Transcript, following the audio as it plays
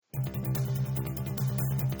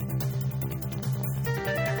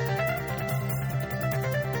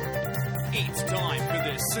It's time for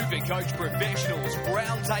the Supercoach Professionals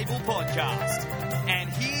Roundtable Podcast. And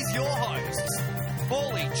here's your hosts,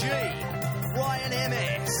 Paulie G, Ryan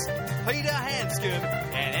MS, Peter Hanscom,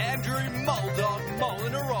 and Andrew Muldog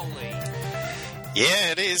Molinaroli.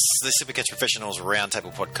 Yeah, it is the Supercoach Professionals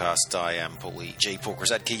Roundtable Podcast. I am Paulie G, Paul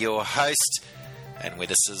Krasadke, your host. And with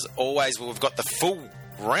us as always, we've got the full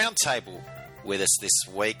roundtable with us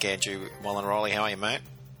this week. Andrew Molinaroli, how are you, mate?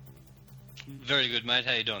 Very good, mate.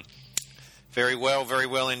 How you doing? Very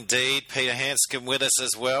well indeed. Peter Hanscom with us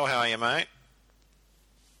as well. How are you, mate?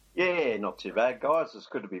 Yeah, not too bad, guys. It's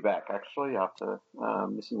good to be back, actually, after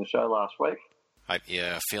missing the show last week. Hope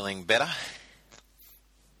you're feeling better.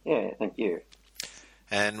 Yeah, thank you.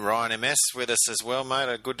 And Ryan MS with us as well,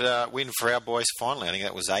 mate. A good win for our boys finally. I think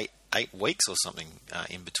that was eight weeks or something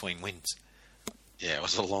in between wins. Yeah, it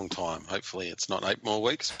was a long time. Hopefully it's not 8 more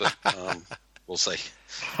weeks, but we'll see.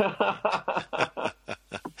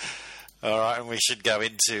 All right, and we should go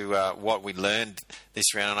into what we learned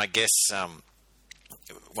this round. And I guess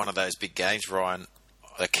one of those big games, Ryan,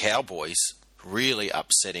 the Cowboys really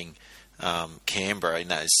upsetting Canberra in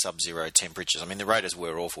those sub-zero temperatures. I mean, the Raiders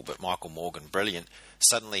were awful, but Michael Morgan, brilliant.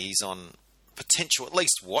 Suddenly he's on potential, at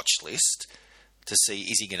least watch list, to see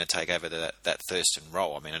is he going to take over that Thurston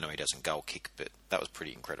role. I mean, I know he doesn't goal kick, but that was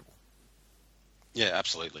pretty incredible. Yeah,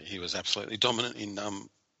 absolutely. He was absolutely dominant in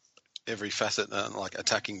every facet, like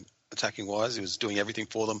attacking wise. He was doing everything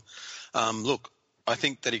for them. Look, I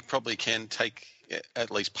think that he probably can take at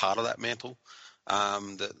least part of that mantle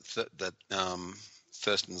that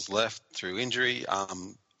Thurston's left through injury.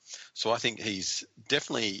 So I think he's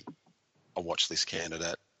definitely a watch list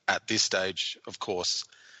candidate at this stage. Of course,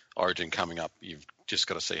 Origin coming up, you've just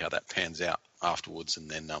got to see how that pans out afterwards, and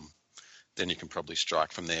then you can probably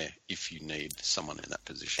strike from there if you need someone in that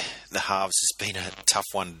position. The halves has been a tough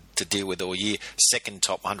one to deal with all year. Second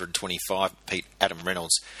top 125, Pete, Adam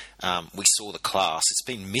Reynolds. We saw the class. It's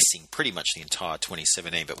been missing pretty much the entire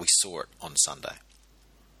 2017, but we saw it on Sunday.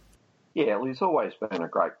 Yeah, well, he's always been a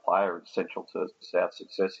great player, essential to South's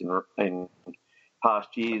success in past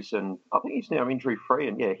years, and I think he's now injury-free,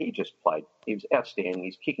 and yeah, he just played. He was outstanding.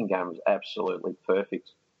 His kicking game was absolutely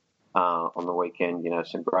perfect on the weekend. You know,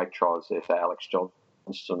 some great tries there for Alex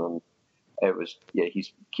Johnston, and it was, yeah,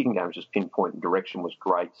 his kicking game was just pinpoint and direction was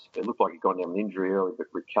great. It looked like he'd gone down with injury early, but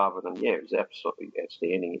recovered, and yeah, it was absolutely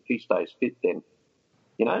outstanding. If he stays fit, then,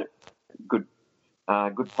 you know, good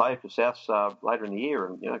play for Souths later in the year,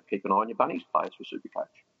 and, you know, keep an eye on your Bunnies players for Supercoach.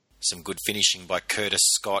 Some good finishing by Curtis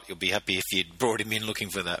Scott. You'll be happy if you'd brought him in looking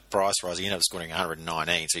for that price rise. He ended up scoring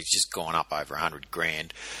 119, so he's just gone up over 100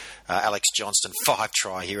 grand. Alex Johnston,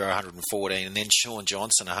 5-try hero, 114, and then Sean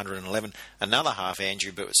Johnson, 111. Another half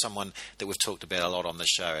Andrew, but someone that we've talked about a lot on the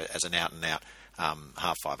show as an out-and-out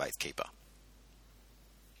half 5/8 keeper.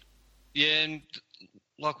 Yeah, and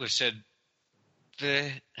like we've said,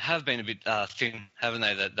 they have been a bit thin, haven't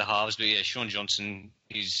they, the halves? But yeah, Sean Johnson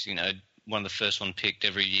is, you know, one of the first one picked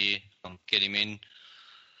every year. Get him in.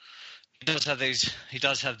 He does have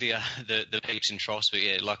the peaks and troughs, but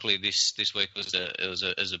yeah, luckily this week was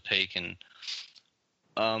a peak, and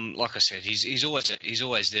like I said, he's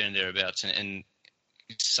always there and thereabouts, and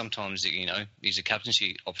sometimes, you know, he's a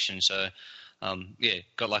captaincy option. So yeah,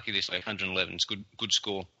 got lucky this week. 111, it's good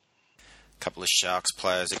score. Couple of Sharks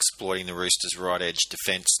players exploiting the Roosters' right edge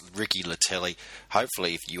defence. Ricky Latelli,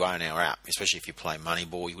 hopefully if you own our app, especially if you play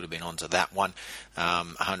Moneyball, you would have been onto that one.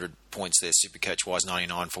 100 points there, Supercoach-wise,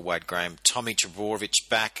 99 for Wade Graham. Tommy Trebojevic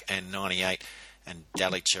back, and 98. And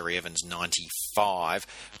Daly Cherry Evans, 95.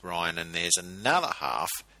 Ryan, and there's another half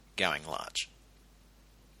going large.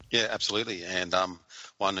 Yeah, absolutely. And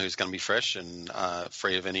one who's going to be fresh and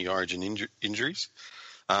free of any Origin injuries.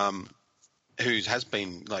 Who has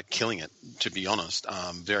been like killing it, to be honest,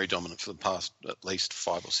 very dominant for the past at least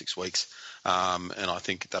 5 or 6 weeks, and I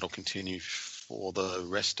think that'll continue for the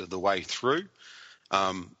rest of the way through.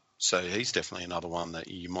 So he's definitely another one that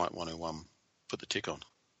you might want to put the tick on.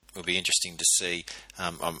 It'll be interesting to see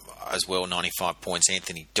as well. 95 points,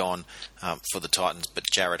 Anthony Don for the Titans, but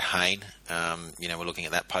Jared Hayne, you know, we're looking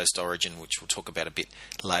at that post-Origin, which we'll talk about a bit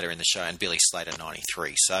later in the show, and Billy Slater,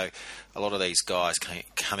 93. So a lot of these guys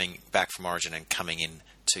coming back from Origin and coming in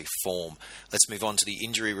to form. Let's move on to the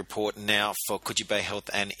injury report now for Coogee Bay Health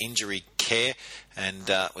and Injury Care, and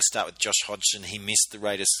we'll start with Josh Hodgson. He missed the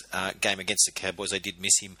Raiders game against the Cowboys. They did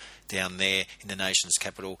miss him down there in the nation's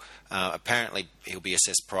capital. Apparently he'll be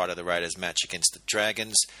assessed prior to the Raiders match against the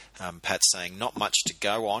Dragons. Pat's saying not much to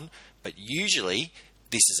go on, but usually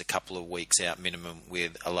this is a couple of weeks out minimum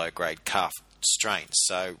with a low-grade cuff. strains.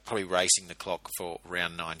 So probably racing the clock for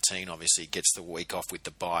round 19. Obviously, gets the week off with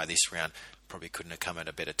the bye this round. Probably couldn't have come at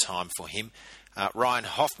a better time for him. Ryan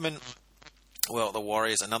Hoffman, well, the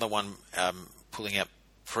Warriors, another one pulling out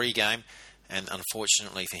pre-game. And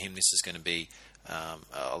unfortunately for him, this is going to be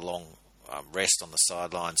a long rest on the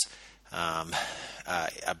sidelines.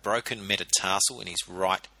 A broken metatarsal in his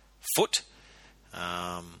right foot.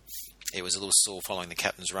 It was a little sore following the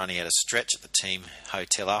captain's run. He had a stretch at the team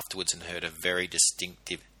hotel afterwards and heard a very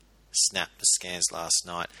distinctive snap. The scans last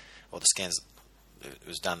night, or the scans, it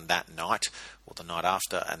was done that night or the night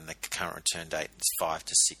after, and the current return date is 5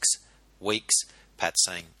 to 6 weeks. Pat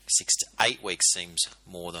saying 6 to 8 weeks seems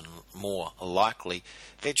more likely.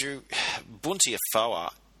 Andrew, Bunty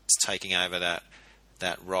Afoa is taking over that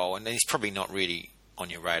role, and he's probably not really on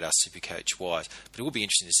your radar Supercoach wise, but it will be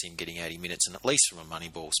interesting to see him getting 80 minutes, and at least from a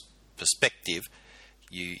Moneyball perspective,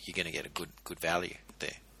 you're going to get a good value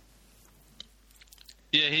there.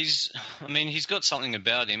 Yeah, he's got something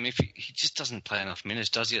about him. If he just doesn't play enough minutes,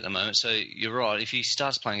 does he, at the moment? So you're right. If he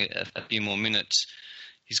starts playing a few more minutes,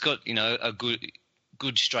 he's got a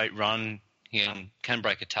good straight run. He can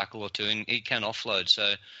break a tackle or two, and he can offload.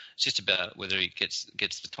 So it's just about whether he gets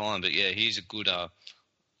the time. But yeah, he's a good.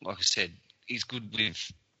 Like I said, he's good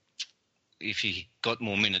with if he got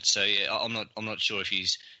more minutes. So yeah, I'm not sure if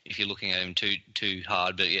you're looking at him too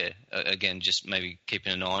hard. But yeah, again, just maybe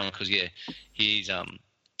keeping an eye on him, because yeah, he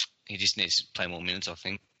just needs to play more minutes, I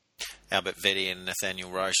think. Albert Vetti and Nathaniel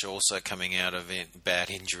Roche also coming out of bad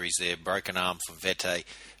injuries there. Broken arm for Vette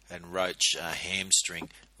and Roche, hamstring.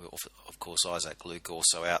 Of course, Isaac Luke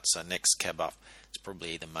also out. So next cab up, it's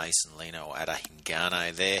probably either Mason Lino or Ada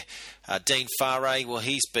Hingano there. Dean Farre, well,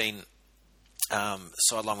 he's been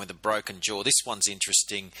sidelined with a broken jaw. This one's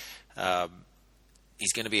interesting.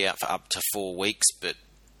 He's going to be out for up to 4 weeks, but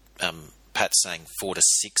Pat's saying 4 to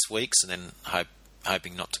 6 weeks, and then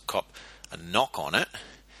hoping not to cop a knock on it.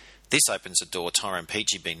 This opens the door. Tyrone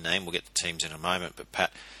Peachy being named. We'll get the teams in a moment, but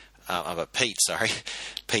Peachy's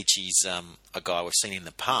a guy we've seen in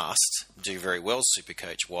the past do very well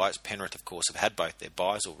Supercoach-wise. Penrith, of course, have had both their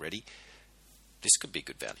buys already. This could be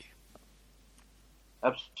good value.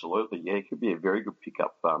 Absolutely, yeah. It could be a very good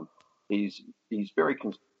pickup. He's very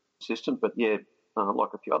consistent, but yeah,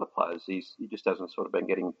 like a few other players, he just hasn't sort of been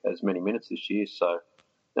getting as many minutes this year. So,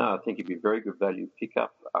 no, I think he'd be a very good value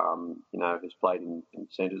pickup. He's played in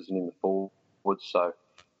centres and in the forwards. So,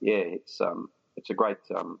 yeah, it's a great,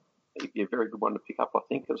 it'd be a very good one to pick up, I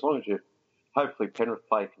think, as long as you hopefully Penrith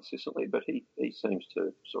play consistently. But he seems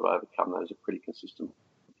to sort of overcome that as a pretty consistent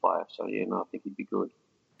player. So, yeah, no, I think he'd be good.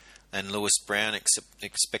 And Lewis Brown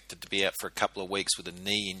expected to be out for a couple of weeks with a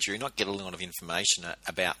knee injury. Not get a lot of information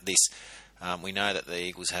about this. We know that the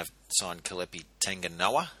Eagles have signed Kalepi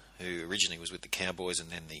Tanganoa, who originally was with the Cowboys and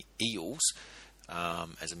then the Eels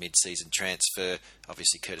as a mid-season transfer.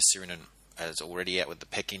 Obviously, Curtis Sirinen is already out with the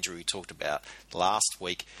pec injury we talked about last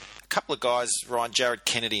week. A couple of guys, Ryan, Jared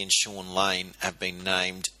Kennedy and Sean Lane, have been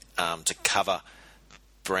named to cover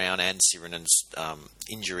Brown and Sirenen's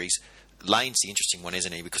injuries. Lane's the interesting one,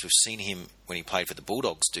 isn't he? Because we've seen him when he played for the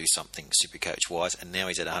Bulldogs do something Supercoach-wise, and now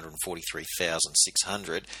he's at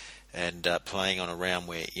 143,600 and playing on a round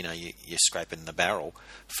where you're scraping the barrel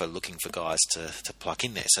for looking for guys to pluck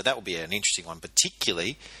in there. So that will be an interesting one,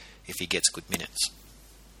 particularly if he gets good minutes.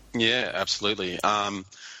 Yeah, absolutely.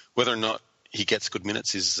 Whether or not he gets good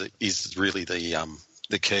minutes is really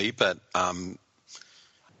the key. But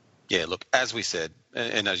yeah, look, as we said,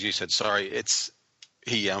 and as you said,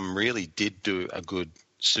 he really did do a good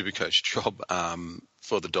Supercoach job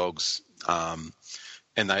for the Dogs,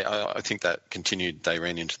 and I think that continued. They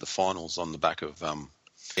ran into the finals on the back of some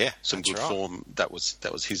good form. That was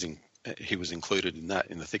he was included in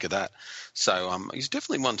the thick of that. So he's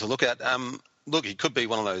definitely one to look at. Look, he could be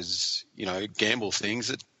one of those gamble things.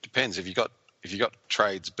 It depends. If you got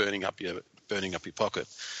trades burning up your pocket,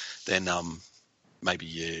 then maybe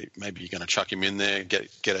you're going to chuck him in there,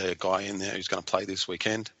 get a guy in there who's going to play this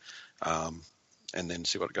weekend, and then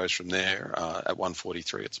see what goes from there. At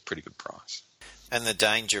 143, it's a pretty good price. And the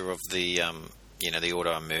danger of the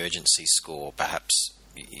auto emergency score perhaps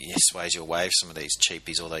sways you away from some of these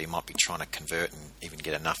cheapies, although you might be trying to convert and even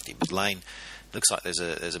get a nufty. But Lane looks like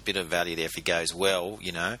there's a bit of value there if he goes well.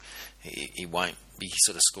 He won't be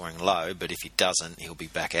sort of scoring low, but if he doesn't, he'll be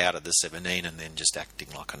back out of the 17 and then just acting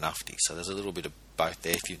like a nufty. So there's a little bit of both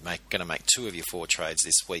there. If you're going to make 2 of your 4 trades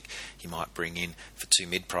this week, you might bring in, for 2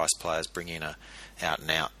 mid-price players, bring in a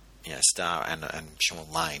out-and-out star and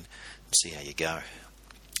Sean Lane and see how you go.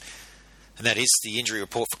 And that is the injury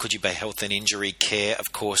report for Coogee Bay Health and Injury Care.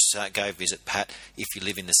 Of course, go visit Pat if you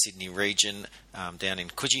live in the Sydney region down in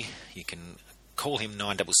Coogee. You can call him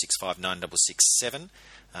 9665 9667,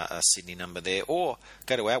 a Sydney number there, or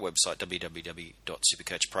go to our website,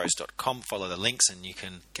 www.supercoachpros.com, follow the links, and you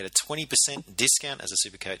can get a 20% discount as a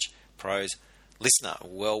Supercoach Pros listener.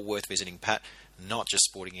 Well worth visiting Pat, not just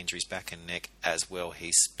sporting injuries, back and neck as well,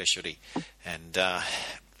 his specialty. And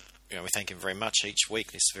we thank him very much each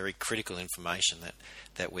week. This very critical information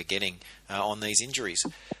that we're getting on these injuries.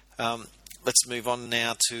 Let's move on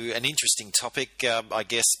now to an interesting topic, I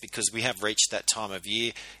guess, because we have reached that time of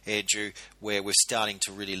year, Andrew, where we're starting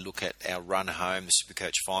to really look at our run home, the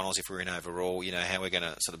Supercoach finals, if we're in overall, how we're going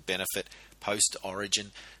to sort of benefit post-Origin,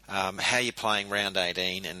 how you're playing round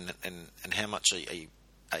 18 and how much are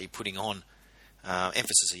you putting on,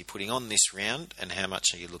 emphasis are you putting on this round, and how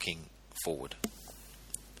much are you looking forward?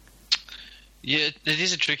 Yeah, it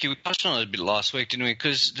is a tricky. We touched on it a bit last week, didn't we?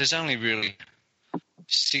 Because there's only really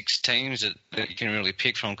 6 teams that you can really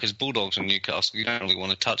pick from, because Bulldogs and Newcastle, you don't really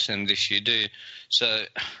want to touch them this year, do you? So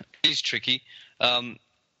it is tricky.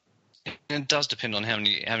 It does depend on how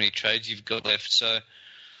many trades you've got left. So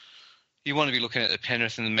you want to be looking at the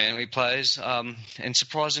Penrith and the Manly players. And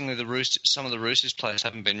surprisingly, some of the Roosters players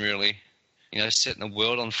haven't been really, setting the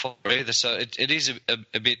world on fire either. So it is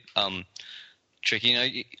a bit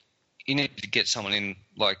tricky. You need to get someone in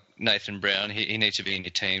like Nathan Brown. He needs to be in your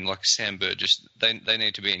team. Like Sam Bird, they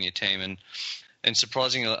need to be in your team. And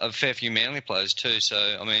surprisingly, a fair few Manly players too.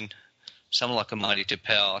 So, someone like a Marty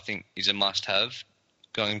Tapau, I think, is a must-have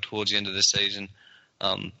going towards the end of the season.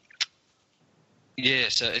 So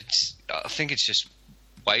I think it's just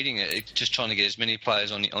waiting. It's just trying to get as many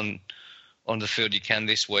players on the field you can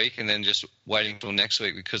this week, and then just waiting till next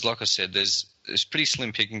week. Because, like I said, there's pretty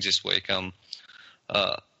slim pickings this week.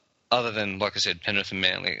 Other than, like I said, Penrith and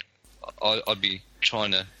Manly, I'd be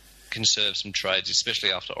trying to conserve some trades,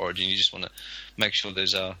 especially after Origin. You just want to make sure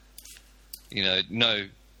there's no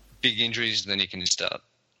big injuries, and then you can start,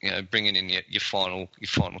 bringing in your final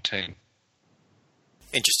team.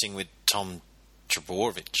 Interesting with Tom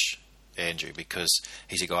Trbojevic, Andrew, because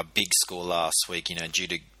he's a guy, big score last week, due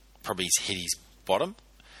to probably hit his bottom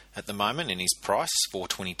at the moment in his price,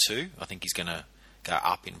 $4.22. I think he's going to go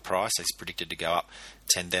up in price. He's predicted to go up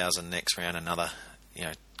 10,000 next round, another,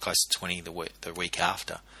 close to 20 the week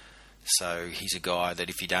after. So he's a guy that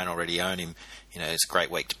if you don't already own him, it's a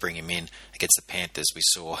great week to bring him in against the Panthers. We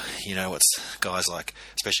saw, what guys like,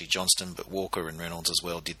 especially Johnston, but Walker and Reynolds as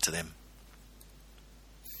well, did to them.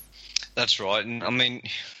 That's right. And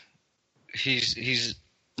his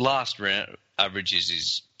last round averages,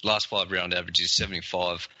 his last 5 round average is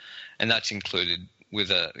 75, and that's included with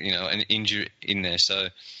an injury in there, so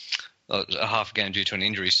a half a game due to an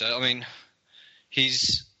injury. So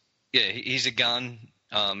he's a gun.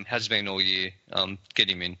 Has been all year. Get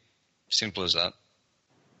him in. Simple as that.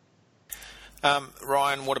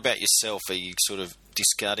 Ryan, what about yourself? Are you sort of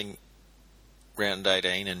discarding round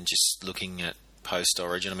 18 and just looking at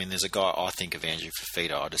post-Origin? There's a guy I think of, Andrew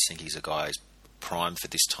Fafita. I just think he's a guy who's primed for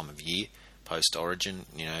this time of year, post-Origin.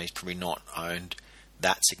 He's probably not owned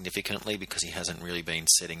that significantly because he hasn't really been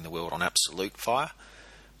setting the world on absolute fire.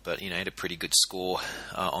 But, he had a pretty good score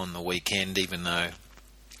on the weekend, even though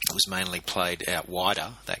it was mainly played out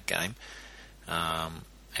wider, that game.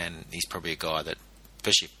 And he's probably a guy that,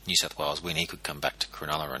 especially if New South Wales win, he could come back to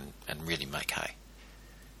Cronulla and really make hay.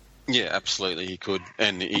 Yeah, absolutely, he could.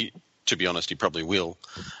 And to be honest, he probably will,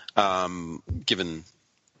 given,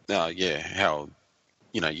 how...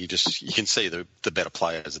 you can see the better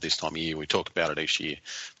players at this time of year. We talk about it each year.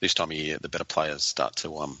 This time of year, the better players start to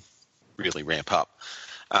really ramp up.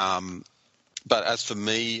 But as for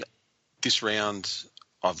me, this round,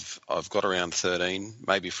 I've got around 13,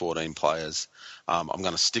 maybe 14 players. I'm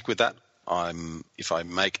going to stick with that. If I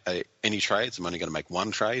make any trades, I'm only going to make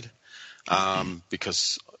one trade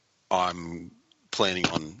because I'm planning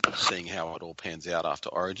on seeing how it all pans out after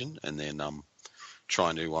Origin, and then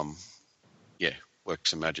trying to work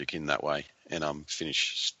some magic in that way and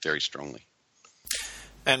finish very strongly.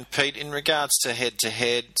 And Pete, in regards to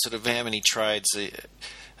head-to-head, sort of how many trades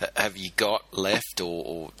have you got left,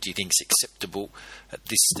 or do you think it's acceptable at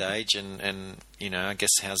this stage? And I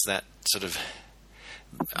guess how's that sort of...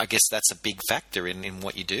 I guess that's a big factor in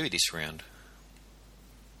what you do this round.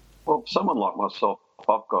 Well, someone like myself,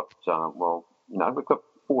 I've got, we've got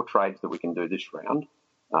 4 trades that we can do this round.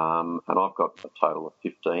 And I've got a total of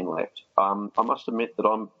 15 left. I must admit that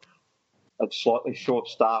I'm slightly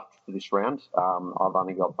short-staffed for this round. I've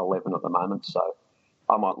only got 11 at the moment, so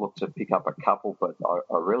I might look to pick up a couple, but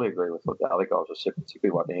I really agree with what the other guys have said,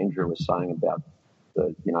 particularly what Andrew was saying about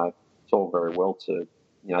it's all very well to,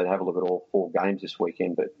 have a look at all 4 games this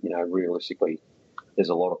weekend, but, realistically, there's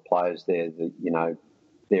a lot of players there that,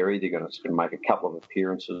 they're either going to make a couple of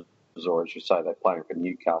appearances, or as you say, they're playing for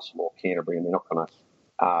Newcastle or Canterbury, and they're not going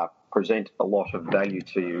to present a lot of value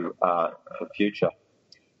to you for future.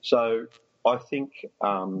 So I think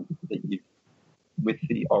that with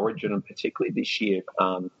the Origin, and particularly this year,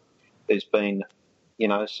 there's been,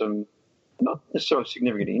 some not necessarily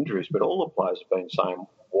significant injuries, but all the players have been saying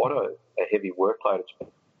what a heavy workload it's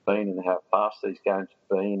been and how fast these games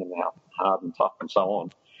have been and how hard and tough and so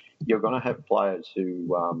on. You're going to have players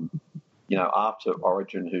who, after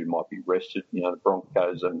Origin, who might be rested. The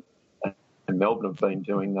Broncos and Melbourne have been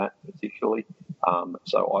doing that particularly.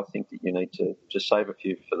 So I think that you need to just save a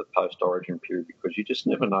few for the post-Origin period, because you just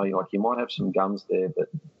never know. Like, you might have some guns there, but,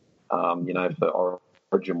 for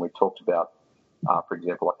Origin, we talked about, for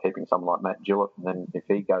example, like keeping someone like Matt Gillett, and then if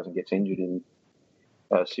he goes and gets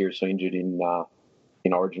seriously injured in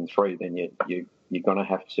Origin 3, then you're going to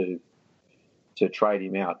have to trade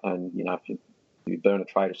him out. And, if you burn a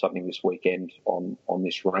trade or something this weekend on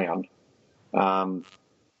this round, I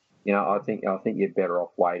think you're better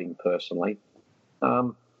off waiting personally.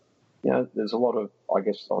 There's a lot of, I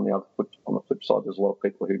guess, on the flip side, there's a lot of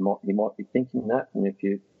people who might be thinking that, and if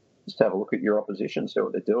you just have a look at your opposition, see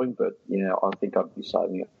what they're doing. But I think I'd be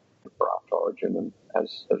saving it for after Origin, and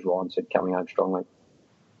as Ryan said, coming home strongly.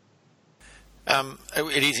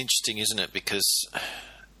 It is interesting, isn't it? Because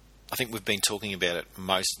I think we've been talking about it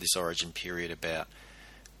most of this Origin period about,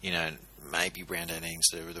 maybe round 18's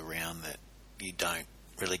the round that you don't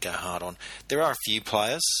really go hard on. There are a few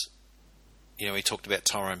players, we talked about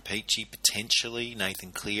Tyrone Peachy, potentially,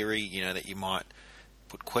 Nathan Cleary, that you might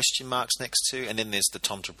put question marks next to. And then there's the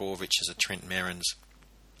Tom Trbojevic, a Trent Merrins.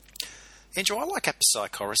 Andrew, I like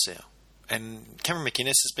Apisai Coruscant. And Cameron McInnes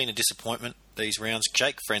has been a disappointment these rounds.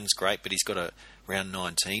 Jake Friend's great, but he's got a round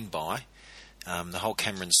 19 bye. The whole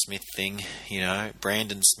Cameron Smith thing,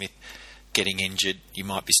 Brandon Smith getting injured, you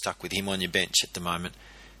might be stuck with him on your bench at the moment.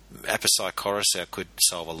 Apisai Coruscant could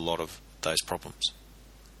solve a lot of those problems.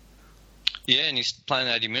 Yeah, and he's playing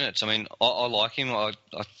 80 minutes. I mean, I like him. I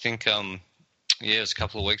think, it was a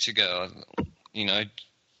couple of weeks ago,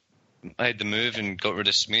 made the move and got rid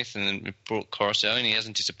of Smith and then brought Coruscant, and he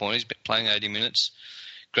hasn't disappointed. He's been playing 80 minutes.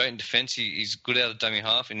 Great in defence. He's good out of dummy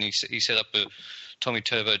half, and he set up a Tommy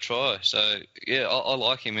Turbo try. So, yeah, I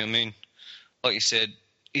like him. I mean, like you said,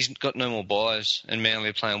 he's got no more buys, and Manly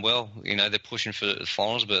are playing well. They're pushing for the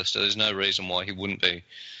finals berth, so there's no reason why he wouldn't be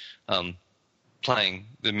playing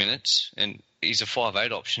the minutes. And he's a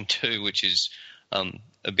 5'8" option too, which is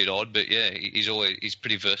a bit odd. But, yeah, he's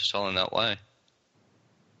pretty versatile in that way.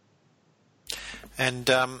 And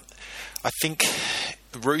I think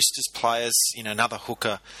Roosters players, another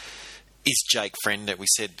hooker is Jake Friend that we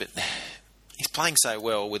said, but he's playing so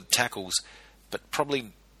well with tackles, but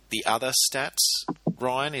probably the other stats,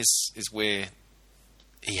 Ryan, is where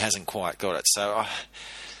he hasn't quite got it. So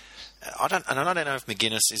I don't know if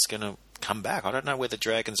McGuinness is going to come back. I don't know where the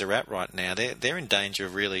Dragons are at right now. They're in danger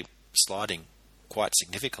of really sliding quite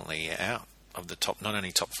significantly out of the top, not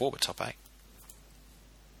only top 4 but top 8.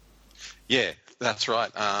 Yeah, that's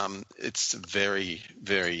right. It's very,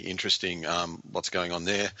 very interesting what's going on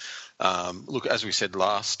there. Look, as we said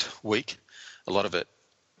last week, a lot of it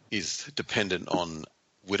is dependent on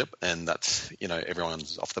Widdop, and that's,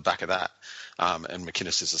 everyone's off the back of that. And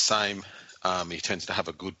McInnes is the same. He tends to have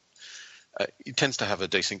a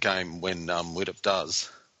decent game when Widdop does.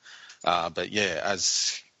 But yeah,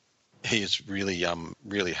 as he is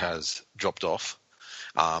really has dropped off,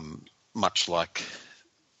 much like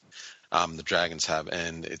the Dragons have,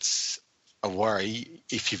 and it's a worry.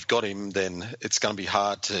 If you've got him, then it's going to be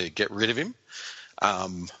hard to get rid of him.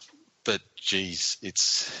 But geez,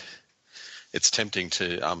 it's tempting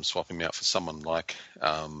to swap him out for someone like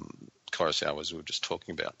Coruscant, as we were just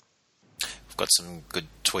talking about. We've got some good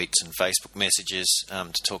tweets and Facebook messages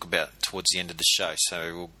to talk about towards the end of the show,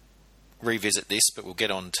 so we'll revisit this, but we'll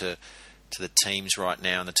get on to the teams right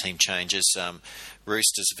now and the team changes.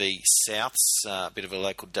 Roosters v Souths, a bit of a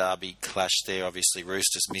local derby clash there. Obviously,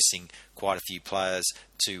 Roosters missing quite a few players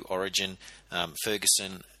to Origin.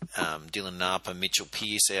 Ferguson, Dylan Napa, Mitchell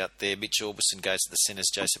Pearce out there. Mitch Orbison goes to the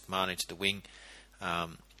centres, Joseph Manu to the wing.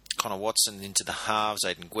 Connor Watson into the halves.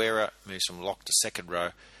 Aidan Guerra moves from lock to second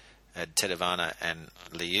row. Tedavana and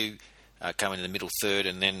Liu come in the middle third.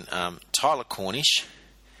 And then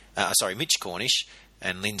Mitch Cornish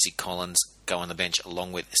and Lindsay Collins go on the bench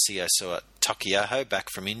along with Siosua Takiaho back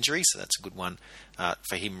from injury, so that's a good one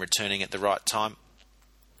for him returning at the right time.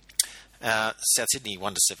 South Sydney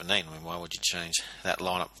 1-17. I mean, why would you change that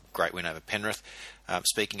lineup? Great win over Penrith.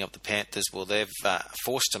 Speaking of the Panthers, well, they've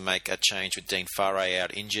forced to make a change with Dean Farray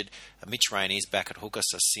out injured. Mitch Rain is back at hooker,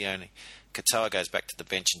 so Sione Katoa goes back to the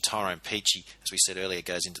bench, and Tyrone Peachy, as we said earlier,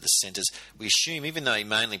 goes into the centres. We assume, even though he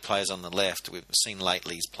mainly plays on the left, we've seen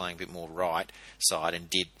lately he's playing a bit more right side and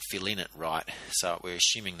did fill in at right. So we're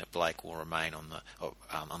assuming that Blake will remain on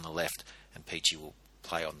the left and Peachy will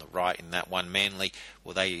play on the right in that one. Manly,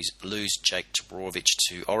 well, they lose Jake Trborovic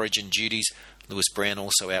to Origin duties. Lewis Brown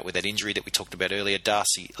also out with that injury that we talked about earlier.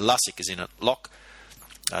 Darcy Lussick is in at lock.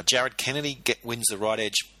 Jared Kennedy wins the right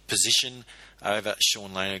edge position over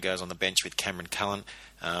Sean Lane, who goes on the bench with Cameron Cullen.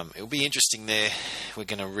 It'll be interesting there. We're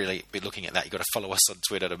going to really be looking at that. You've got to follow us on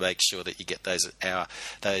Twitter to make sure that you get those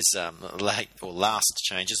late or last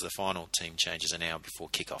changes, the final team changes an hour before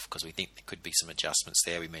kickoff, because we think there could be some adjustments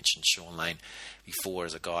there. We mentioned Sean Lane before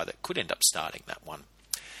as a guy that could end up starting that one.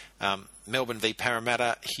 Melbourne v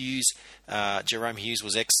Parramatta. Jerome Hughes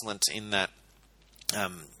was excellent in that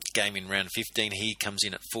game in round 15. He comes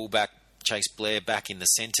in at fullback. Chase Blair back in the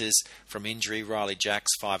centres from injury. Riley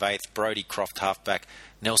Jacks 5'8", Brodie Croft halfback,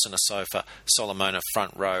 Nelson Asofa, Solomona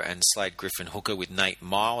front row, and Slade Griffin hooker, with Nate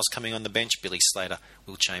Miles coming on the bench. Billy Slater,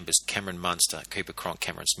 Will Chambers, Cameron Munster, Cooper Cronk,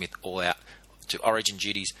 Cameron Smith all out to Origin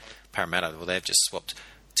duties. Parramatta, well, they've just swapped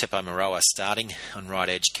Tepo Moeroa starting on right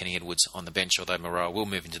edge, Kenny Edwards on the bench, although Moeroa will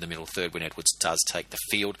move into the middle third when Edwards does take the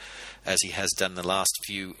field, as he has done the last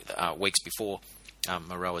few weeks before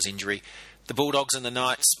Moeroa's injury. The Bulldogs and the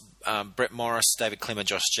Knights, Brett Morris, David Clemmer,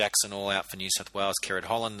 Josh Jackson all out for New South Wales. Kerrod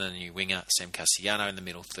Holland, the new winger, Sam Cassiano in the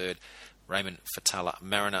middle third. Raymond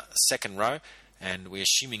Fatala-Mariner second row. And we're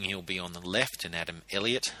assuming he'll be on the left, and Adam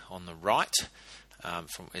Elliott on the right.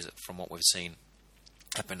 From what we've seen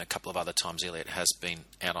happen a couple of other times, Elliott has been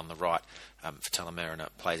out on the right. Fatala-Mariner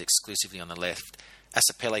plays exclusively on the left.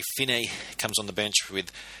 Asapele Finney comes on the bench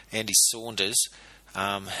with Andy Saunders.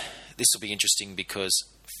 This will be interesting because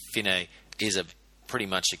Finney is a pretty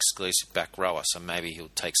much exclusive back rower, so maybe he'll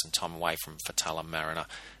take some time away from Fatala-Mariner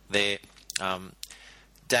there.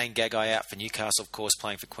 Dane Gagai out for Newcastle, of course,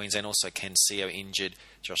 playing for Queensland. Also Ken Seo injured.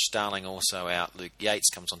 Josh Starling also out. Luke Yates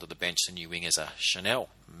comes onto the bench. The new wingers are Chanel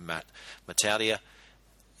Mataudia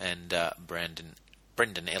and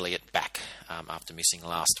Brendan Elliott back after missing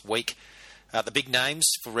last week. The big names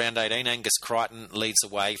for round 18, Angus Crichton leads the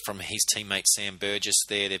way from his teammate Sam Burgess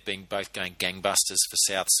there. They've been both going gangbusters for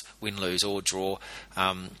Souths, win, lose or draw.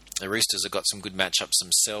 The Roosters have got some good matchups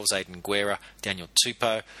themselves. Aidan Guerra, Daniel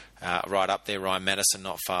Tupou right up there. Ryan Madison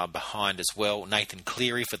not far behind as well. Nathan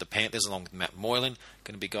Cleary for the Panthers along with Matt Moylan.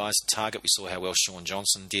 Going to be guys to target. We saw how well Sean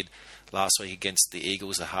Johnson did last week against the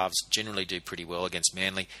Eagles. The halves generally do pretty well against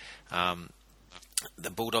Manly.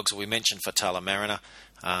 The Bulldogs, we mentioned Fatala-Mariner.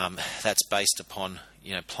 That's based upon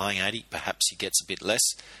playing 80. Perhaps he gets a bit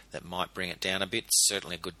less. That might bring it down a bit.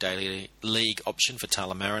 Certainly a good daily league option for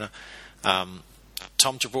Fatala-Mariner.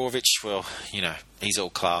 Tom Trbojevic, well, he's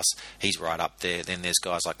all class. He's right up there. Then there's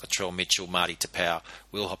guys like Latrell Mitchell, Marty Tapau,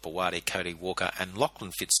 Will Hopewadi, Cody Walker, and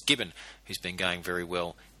Lachlan Fitzgibbon, who's been going very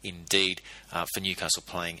well indeed for Newcastle,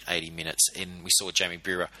 playing 80 minutes. And we saw Jamie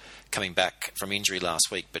Brewer coming back from injury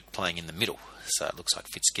last week, but playing in the middle. So it looks like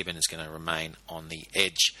Fitzgibbon is going to remain on the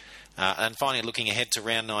edge. And finally, looking ahead to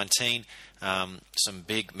round 19, some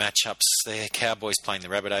big matchups there. Cowboys playing the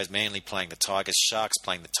Rabbitohs, Manly playing the Tigers, Sharks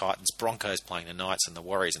playing the Titans, Broncos playing the Knights, and the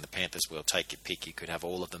Warriors and the Panthers. Will take your pick. You could have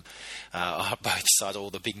all of them on both sides,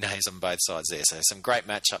 all the big names on both sides there. So some great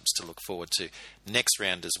matchups to look forward to next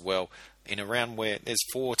round as well, in a round where there's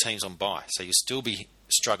 4 teams on bye. So you'll still be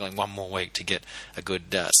struggling one more week to get a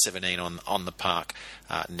good 17 on the park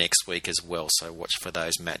next week as well. So watch for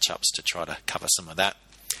those matchups to try to cover some of that.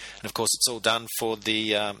 And of course, it's all done for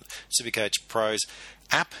the Supercoach Pros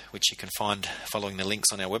app, which you can find following the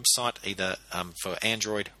links on our website, either for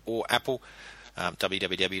Android or Apple.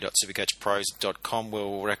 www.supercoachpros.com.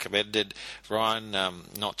 Well recommended, Ryan.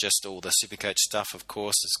 Not just all the Supercoach stuff, of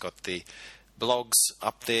course. It's got the blogs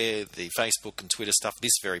up there, the Facebook and Twitter stuff,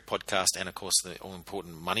 this very podcast, and of course the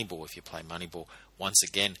all-important Moneyball, if you play Moneyball, once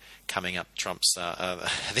again coming up trumps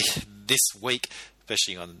this week,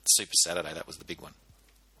 especially on Super Saturday. That was the big one.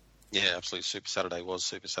 Yeah, absolutely. Super Saturday was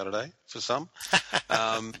Super Saturday for some.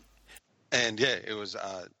 And yeah, it was,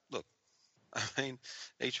 look, I mean,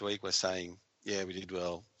 each week we're saying, yeah, we did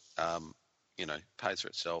well, pays for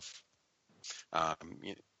itself.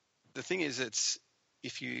 The thing is, it's,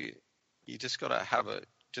 if you just got to have a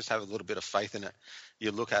little bit of faith in it.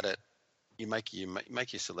 You look at it, you make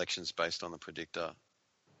your selections based on the predictor,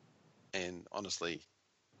 and honestly,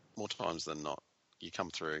 more times than not, you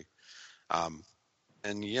come through.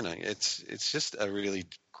 And it's just a really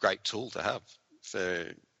great tool to have for,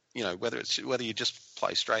 whether you just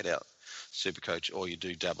play straight out Supercoach or you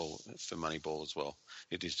do dabble for Moneyball as well.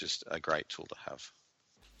 It is just a great tool to have.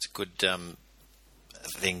 It's a good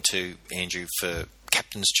thing too, Andrew, for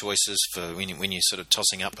captain's choices, for when you're sort of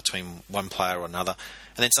tossing up between one player or another.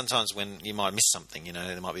 And then sometimes when you might miss something,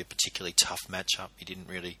 there might be a particularly tough matchup you didn't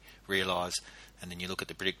really realise, and then you look at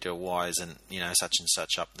the predictor wise and, such and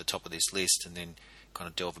such up the top of this list, and then kind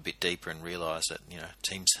of delve a bit deeper and realise that,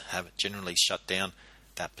 teams have generally shut down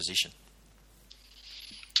that position.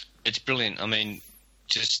 It's brilliant. I mean,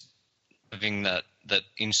 just having that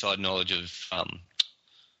inside knowledge of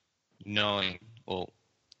knowing or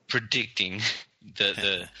predicting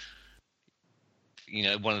the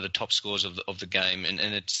one of the top scores of the game, and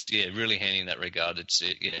it's really handy in that regard. It's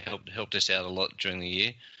helped us out a lot during the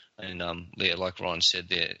year, and like Ryan said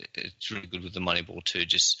there, it's really good with the Moneyball too.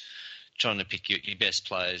 Just trying to pick your best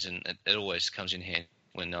players, and it always comes in handy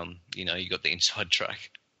when you got the inside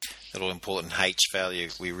track. Little important H value.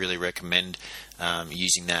 We really recommend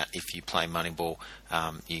using that if you play Moneyball.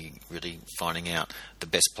 You really finding out the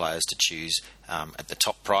best players to choose at the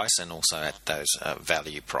top price and also at those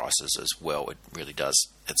value prices as well. It really does.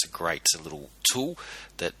 It's a great little tool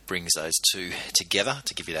that brings those two together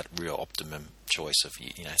to give you that real optimum choice of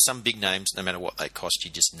some big names. No matter what they cost, you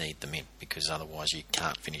just need them in, because otherwise you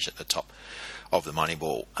can't finish at the top of the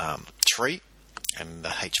Moneyball tree. And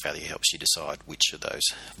the H value helps you decide which of those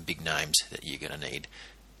big names that you're going to need,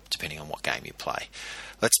 depending on what game you play.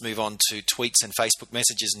 Let's move on to tweets and Facebook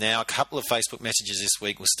messages now. A couple of Facebook messages this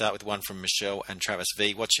week. We'll start with one from Michelle and Travis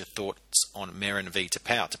V. What's your thoughts on Merrin v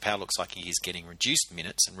Tapau? Tapau looks like he is getting reduced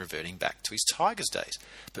minutes and reverting back to his Tigers days.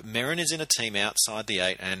 But Merrin is in a team outside the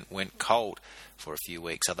 8 and went cold for a few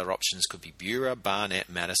weeks. Other options could be Buhrer, Barnett,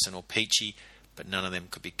 Madison or Peachy, but none of them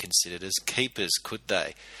could be considered as keepers, could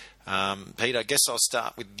they? Pete, I guess I'll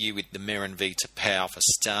start with you with the Merrin v Tapau for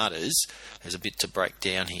starters. There's a bit to break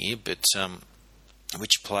down here, but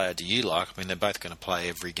which player do you like? I mean, they're both going to play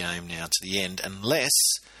every game now to the end, unless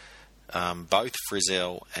both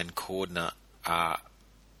Frizzell and Cordner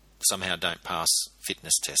somehow don't pass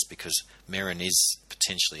fitness tests, because Merrin is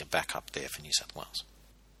potentially a backup there for New South Wales.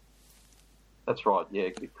 That's right, yeah.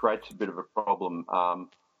 It creates a bit of a problem.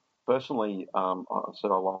 Personally, I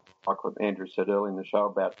like what Andrew said earlier in the show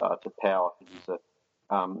about Tapau.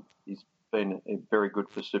 I think he's been very good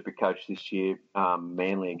for Supercoach this year.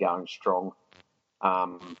 Manly are going strong.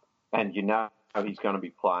 And he's going to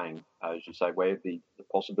be playing, as you say, where the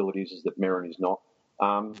possibilities is that Merrin is not.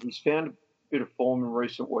 He's found a bit of form in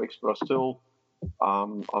recent weeks, but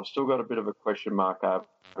I've still got a bit of a question mark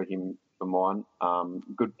over him for mine.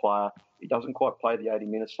 Good player. He doesn't quite play the 80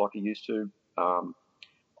 minutes like he used to.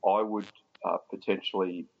 I would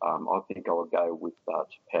potentially, I think I would go with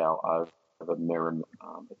Tapau over Merrin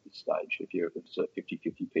at this stage if it's a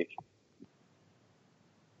 50-50 pick.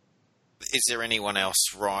 Is there anyone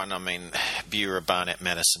else, Ryan? I mean, Buhrer, Barnett,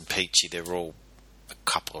 Madison, Peachy, they're all a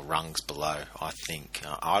couple of rungs below, I think.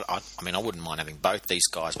 I wouldn't mind having both these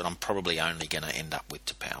guys, but I'm probably only going to end up with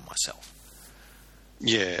Tapau myself.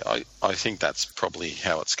 Yeah, I think that's probably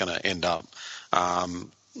how it's going to end up.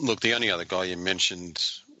 Look, the only other guy you mentioned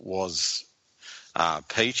was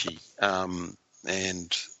Peachy, and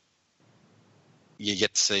you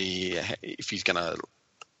get to see if he's going to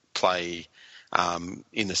play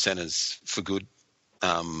in the centres for good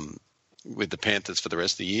with the Panthers for the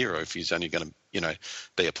rest of the year, or if he's only going to,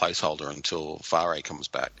 be a placeholder until Farah comes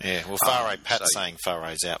back. Yeah, well, Pat's saying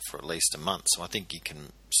Farah's out for at least a month, so I think you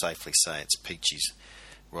can safely say it's Peachy's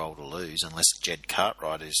role to lose, unless Jed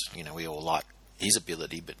Cartwright is, we all like his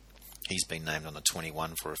ability, but he's been named on the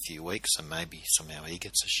 21 for a few weeks, so maybe somehow he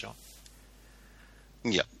gets a shot.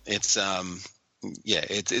 Yeah, it's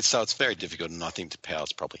very difficult, and I think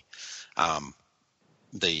Tapau's probably I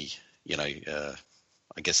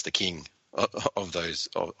guess the king of those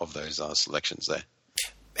selections there.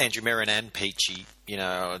 Andrew, Merrin and Peachy,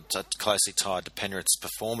 closely tied to Penrith's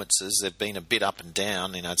performances. They've been a bit up and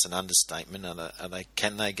down. It's an understatement.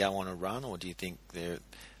 Can they go on a run, or do you think they're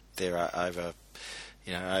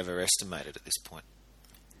overestimated at this point?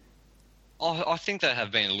 I think they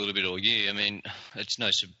have been a little bit all year. I mean, it's no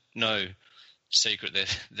secret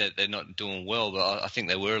that they're not doing well, but I think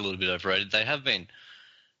they were a little bit overrated.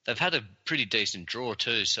 They've had a pretty decent draw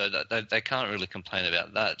too, so that they can't really complain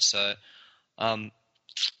about that. So, going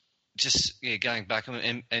back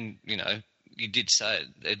and you did say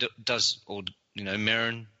it does, or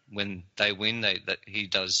Merrin, when they win, he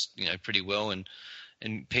does pretty well, and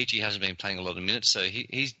Peachy hasn't been playing a lot of minutes, so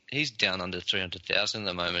he's down under 300,000 at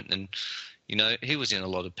the moment, and he was in a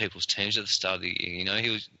lot of people's teams at the start of the year. He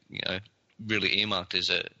was really earmarked as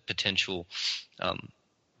a potential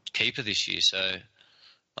keeper this year. So,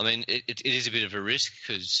 I mean, it is a bit of a risk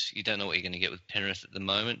because you don't know what you're going to get with Penrith at the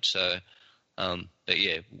moment. So, but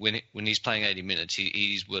yeah, when he's playing 80 minutes,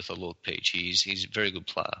 he's worth a look, Peach. He's a very good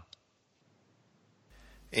player.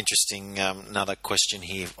 Interesting. Another question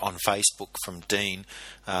here on Facebook from Dean.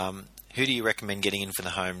 Who do you recommend getting in for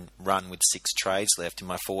the home run with 6 trades left? In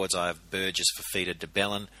my forwards, I have Burgess, Fafita,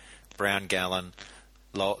 DeBellin, Brown, Gallen,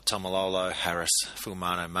 Tomalolo, Harris,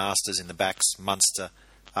 Fulmano, Masters. In the backs, Munster,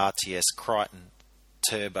 RTS, Crichton,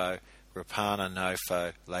 Turbo, Rapana,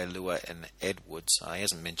 Nofo, Leilua and Edwards. He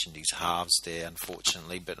hasn't mentioned his halves there,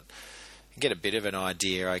 unfortunately, but you get a bit of an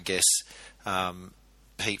idea, I guess,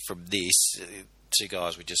 Pete, from this. 2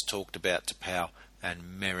 guys we just talked about, Tapau and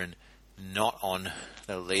Merrin, not on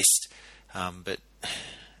the list, but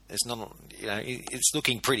it's not. It's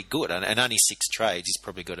looking pretty good, and only 6 trades. He's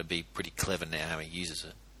probably got to be pretty clever now how he uses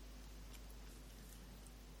it.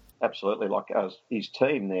 Absolutely, his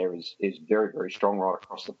team there is very, very strong right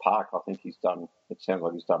across the park. I think it sounds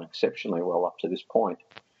like he's done exceptionally well up to this point.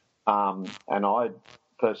 And I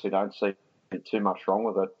personally don't see too much wrong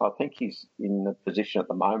with it. I think he's in the position at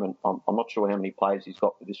the moment. I'm not sure how many players he's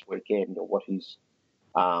got for this weekend or what his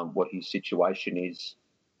situation is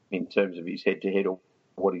in terms of his head-to-head or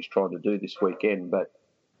what he's trying to do this weekend. But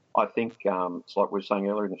I think it's like we were saying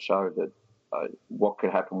earlier in the show that what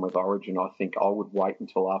could happen with Origin. I think I would wait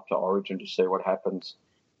until after Origin to see what happens.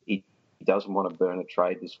 He doesn't want to burn a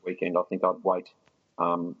trade this weekend. I think I'd wait,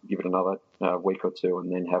 give it another week or two,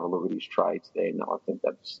 and then have a look at his trades then. I think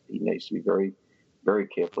he needs to be very, very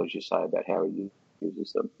careful, as you say, about how he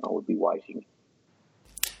uses them. I would be waiting.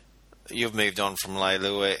 You've moved on from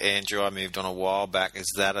Leilua, Andrew. I moved on a while back.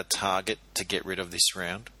 Is that a target to get rid of this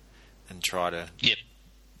round and try to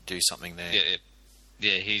do something there?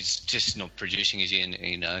 Yeah, he's just not producing, is he?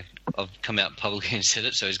 And, I've come out publicly and said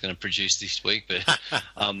it, so he's going to produce this week. But,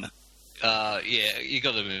 you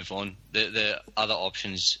got to move on. There are other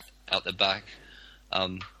options out the back.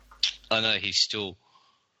 I know he's still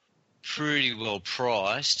pretty well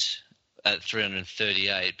priced at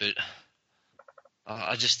 338, but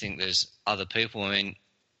I just think there's other people. I mean,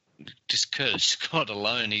 just Curtis Scott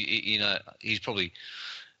alone, he's probably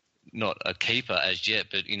not a keeper as yet,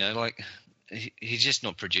 but, he's just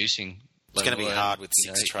not producing. It's going to be hard with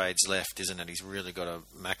 6 trades left, isn't it? He's really got to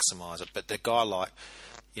maximise it. But the guy like,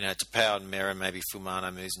 Tapau and Merrin, maybe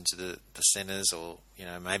Fulmano moves into the centres, or,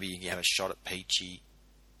 maybe you have a shot at Peachy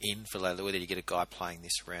in for Leilua, that you get a guy playing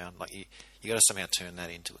this round. Like, you got to somehow turn that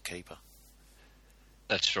into a keeper.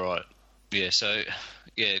 That's right. Yeah, so,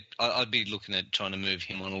 I'd be looking at trying to move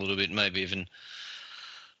him on a little bit, maybe even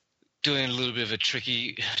doing a little bit of a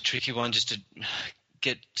tricky one just to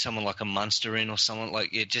get someone like a Munster in or someone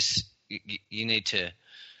like, you need to,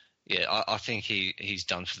 I think he's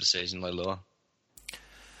done for the season, Leilua.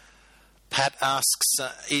 Pat asks,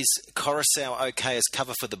 is Coruscant okay as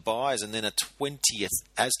cover for the buys, and then a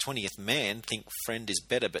 20th man? Think Friend is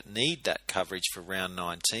better but need that coverage for round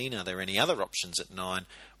 19. Are there any other options at 9?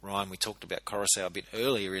 Ryan, we talked about Coruscant a bit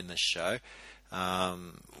earlier in the show.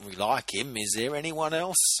 We like him. Is there anyone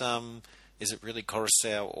else? Is it really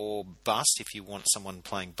Coruscant or bust if you want someone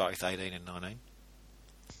playing both 18 and 19?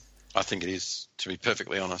 I think it is, to be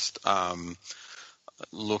perfectly honest.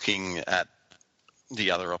 Looking at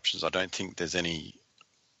the other options, I really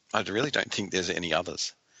don't think there's any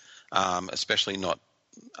others, especially not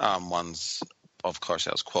ones of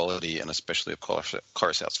Coruscant's quality and especially of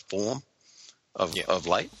Coruscant's form of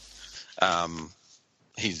late.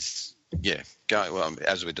 He's going well,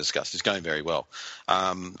 as we discussed. He's going very well,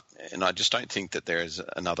 and I just don't think that there is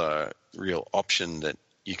another real option that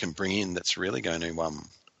you can bring in that's really going to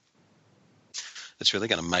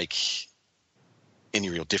make any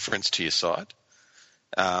real difference to your side.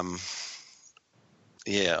 I'm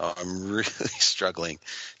really struggling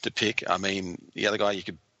to pick. I mean, the other guy you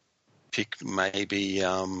could pick maybe.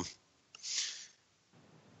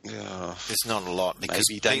 There's not a lot because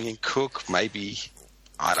maybe Damien Cook. Maybe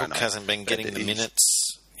I don't know. Cook hasn't been getting the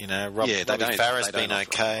minutes. Robbie Farah's been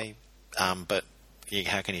okay, but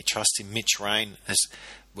how can you trust him? Mitch Rain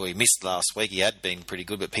he missed last week. He had been pretty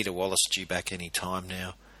good, but Peter Wallace due back any time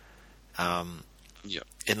now.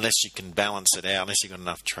 Unless you can balance it out, unless you've got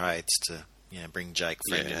enough trades to bring Jake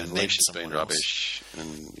Friend in and then someone been rubbish.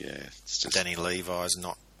 And it's just Danny Levi's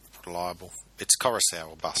not reliable. It's Coruscant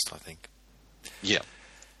or bust, I think. Yeah.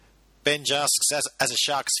 Ben asks, as a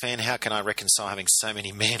Sharks fan, how can I reconcile having so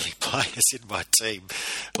many Manly players in my team?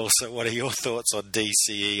 Also, what are your thoughts on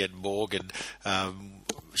DCE and Morgan?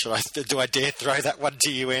 Do I dare throw that one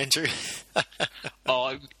to you, Andrew?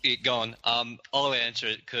 Go on. I'll answer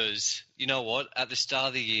it because, you know what? At the start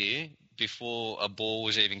of the year, before a ball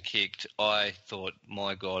was even kicked, I thought,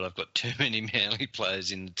 my God, I've got too many Manly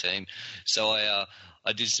players in the team. So I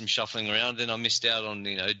did some shuffling around. Then I missed out on,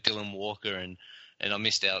 Dylan Walker and I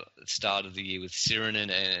missed out at the start of the year with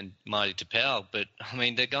Sirinen and Marty Tapau. But, I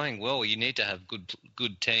mean, they're going well. You need to have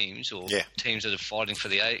good teams or teams that are fighting for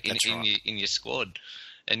the A in your squad.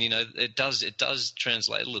 And, it does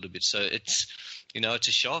translate a little bit. So it's, it's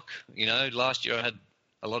a shock. Last year I had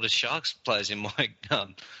a lot of Sharks players in my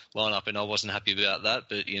lineup and I wasn't happy about that.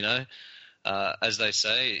 But, as they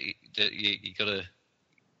say, you got to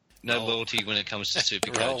no loyalty when it comes to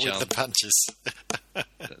Supercoach. Roll with the punches.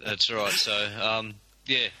 That's right. So,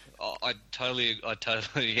 I totally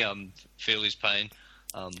feel his pain.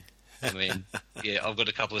 I mean, I've got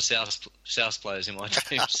a couple of South players in my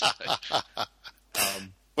team. So,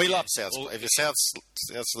 we love South. If you're South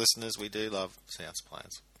listeners, we do love South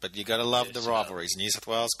players. But you got to love the rivalries. New South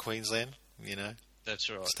Wales, Queensland. That's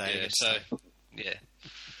right. Stay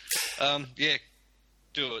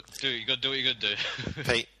do it. You got to do what you got to do.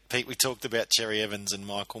 Pete, we talked about Cherry Evans and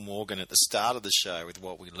Michael Morgan at the start of the show with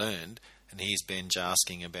what we learned, and here's Ben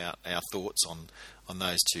asking about our thoughts on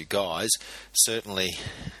those two guys. Certainly,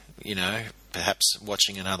 perhaps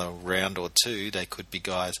watching another round or two, they could be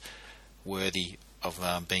guys worthy of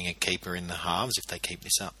being a keeper in the halves if they keep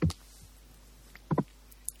this up.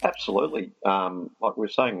 Absolutely. Like we were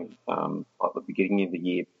saying at the beginning of the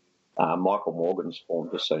year, Michael Morgan's form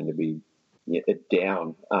just seemed to be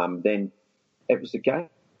down. Then it was the game.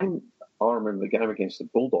 I remember the game against the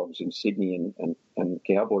Bulldogs in Sydney and the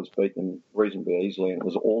Cowboys beat them reasonably easily, and it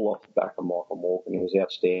was all off the back of Michael Morgan. He was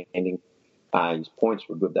outstanding. His points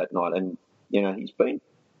were good that night, and he's been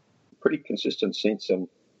pretty consistent since, and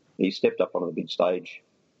he stepped up on the big stage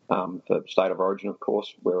for State of Origin, of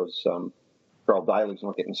course, whereas Carl Daly's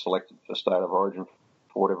not getting selected for State of Origin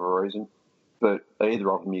for whatever reason. But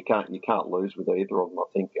either of them, you can't lose with either of them. I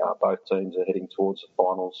think both teams are heading towards the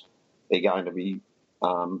finals. They're going to be,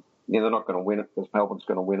 they're not going to win it because Melbourne's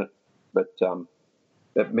going to win it. But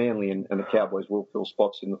Manly and the Cowboys will fill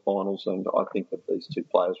spots in the finals, and I think that these two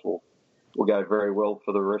players will go very well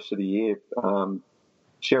for the rest of the year.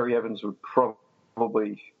 Cherry Evans would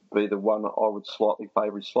probably be the one I would slightly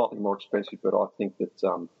favour. He's slightly more expensive, but I think that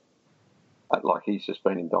he's just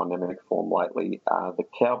been in dynamic form lately. The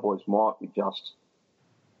Cowboys might be just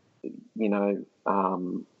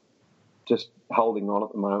holding on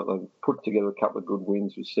at the moment. They've put together a couple of good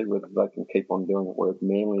wins. We see whether they can keep on doing it. Whereas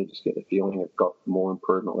Manly, just get the feeling they've got more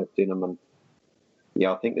improvement left in them. And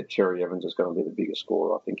I think that Cherry Evans is going to be the bigger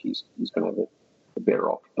scorer. I think he's going to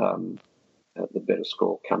have the better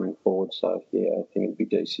score coming forward. So I think it'd be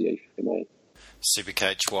DCE for me.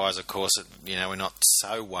 Supercoach-wise, of course, we're not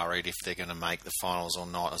so worried if they're going to make the finals or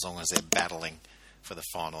not, as long as they're battling for the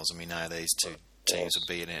finals. And we know these two teams will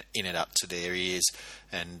be in it up to their ears.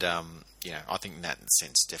 And, I think in that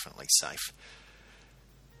sense, definitely safe.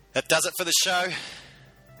 That does it for the show.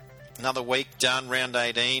 Another week done, round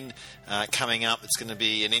 18 coming up. It's going to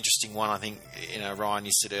be an interesting one. I think, Ryan,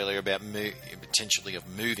 you said earlier about potentially of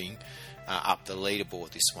moving up the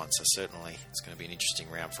leaderboard this one, so certainly it's going to be an interesting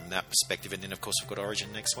round from that perspective. And then, of course, we've got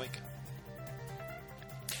Origin next week.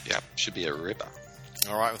 Yeah, should be a ripper.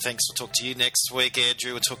 All right, well, thanks. We'll talk to you next week,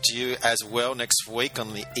 Andrew. We'll talk to you as well next week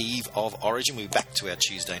on the eve of Origin. We'll be back to our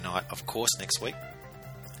Tuesday night, of course, next week.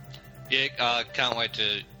 Yeah, can't wait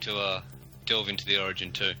to delve into the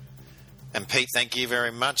Origin too. And Pete, thank you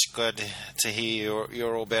very much. Glad to hear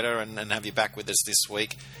you're all better and have you back with us this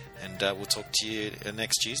week. And we'll talk to you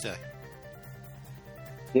next Tuesday.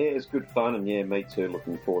 Yeah, it's good fun, and me too.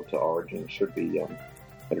 Looking forward to Origin. It should be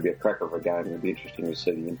it'll be a cracker of a game. It'll be interesting to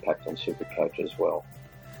see the impact on Supercoach as well.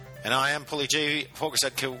 And I am Paulie G,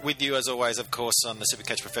 with you as always, of course, on the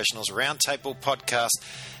Supercoach Professionals Roundtable podcast.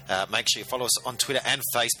 Make sure you follow us on Twitter and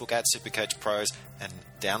Facebook at Supercoachpros, and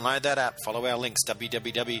download that app. Follow our links,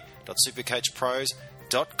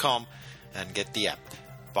 www.supercoachpros.com, and get the app.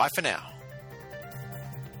 Bye for now.